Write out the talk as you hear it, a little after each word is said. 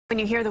When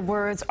you hear the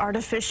words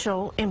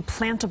artificial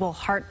implantable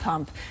heart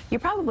pump, you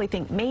probably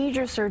think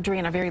major surgery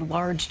and a very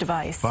large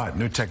device. But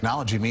new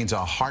technology means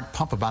a heart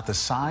pump about the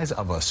size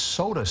of a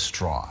soda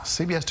straw.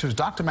 CBS 2's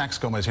Dr. Max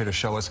Gomez here to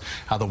show us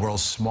how the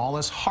world's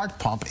smallest heart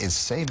pump is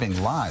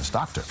saving lives.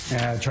 Doctor.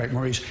 Yeah, that's right,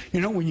 Maurice.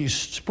 You know, when you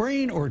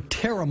sprain or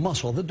tear a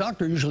muscle, the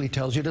doctor usually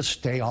tells you to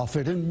stay off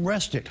it and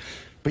rest it.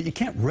 But you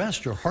can't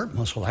rest your heart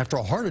muscle after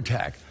a heart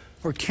attack.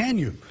 Or can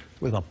you?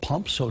 With a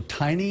pump so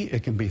tiny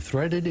it can be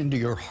threaded into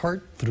your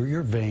heart through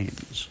your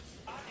veins.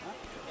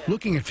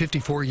 Looking at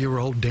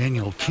 54-year-old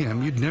Daniel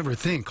Kim, you'd never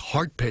think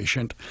heart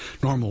patient.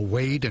 Normal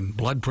weight and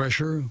blood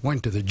pressure,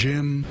 went to the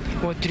gym.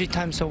 Go 3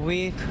 times a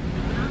week.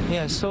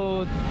 Yeah,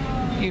 so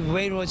if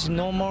weight was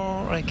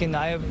normal,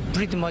 I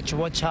pretty much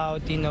watch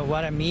out,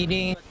 what I'm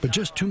eating. But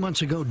just 2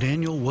 months ago,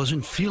 Daniel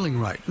wasn't feeling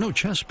right. No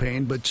chest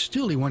pain, but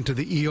still he went to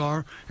the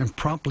ER and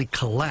promptly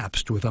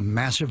collapsed with a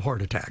massive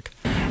heart attack.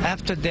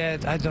 After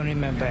that, I don't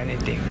remember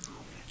anything.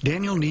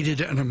 Daniel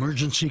needed an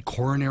emergency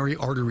coronary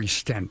artery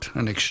stent,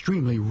 an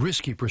extremely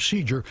risky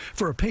procedure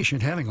for a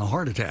patient having a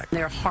heart attack.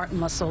 Their heart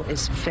muscle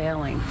is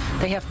failing.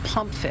 They have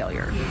pump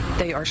failure.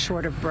 They are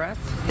short of breath.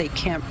 They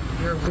can't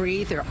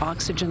breathe. Their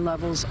oxygen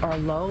levels are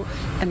low.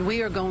 And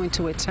we are going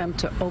to attempt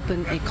to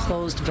open a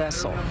closed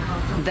vessel.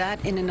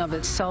 That in and of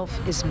itself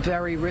is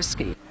very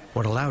risky.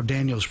 What allowed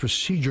Daniel's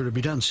procedure to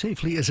be done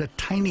safely is a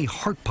tiny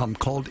heart pump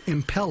called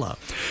Impella.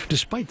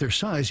 Despite their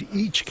size,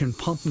 each can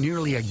pump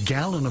nearly a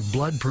gallon of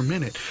blood per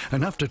minute,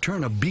 enough to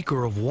turn a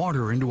beaker of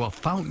water into a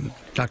fountain.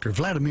 Dr.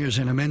 Vladimir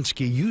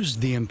Znamensky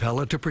used the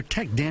Impella to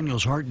protect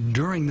Daniel's heart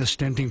during the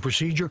stenting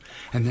procedure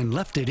and then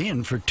left it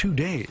in for 2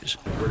 days.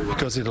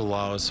 Because it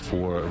allows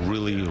for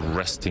really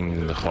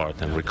resting the heart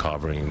and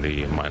recovering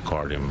the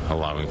myocardium,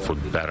 allowing for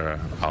better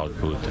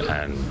output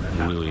and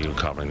really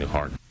recovering the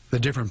heart. The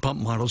different pump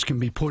models can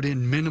be put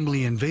in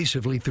minimally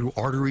invasively through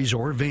arteries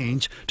or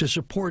veins to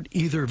support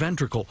either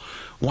ventricle.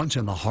 Once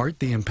in the heart,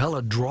 the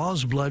Impella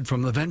draws blood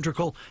from the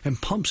ventricle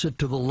and pumps it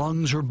to the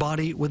lungs or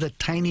body with a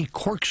tiny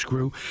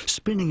corkscrew,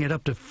 spinning it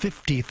up to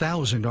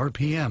 50,000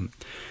 RPM.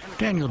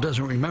 Daniel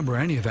doesn't remember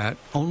any of that,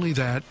 only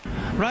that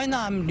Right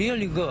now, I'm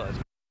really good.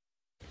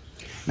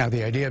 Now,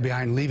 the idea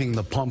behind leaving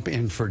the pump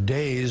in for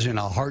days in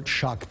a heart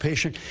shock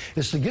patient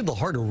is to give the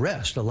heart a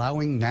rest,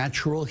 allowing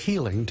natural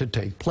healing to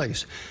take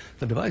place.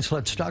 The device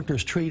lets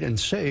doctors treat and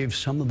save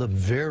some of the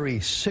very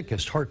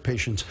sickest heart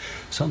patients,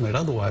 some that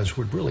otherwise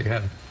would really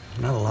have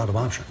not a lot of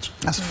options.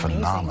 That's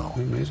phenomenal.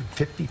 Amazing.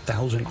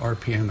 50,000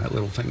 RPM that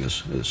little thing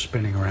is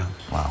spinning around.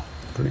 Wow.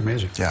 Pretty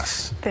amazing.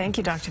 Yes. Thank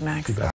you, Dr. Max.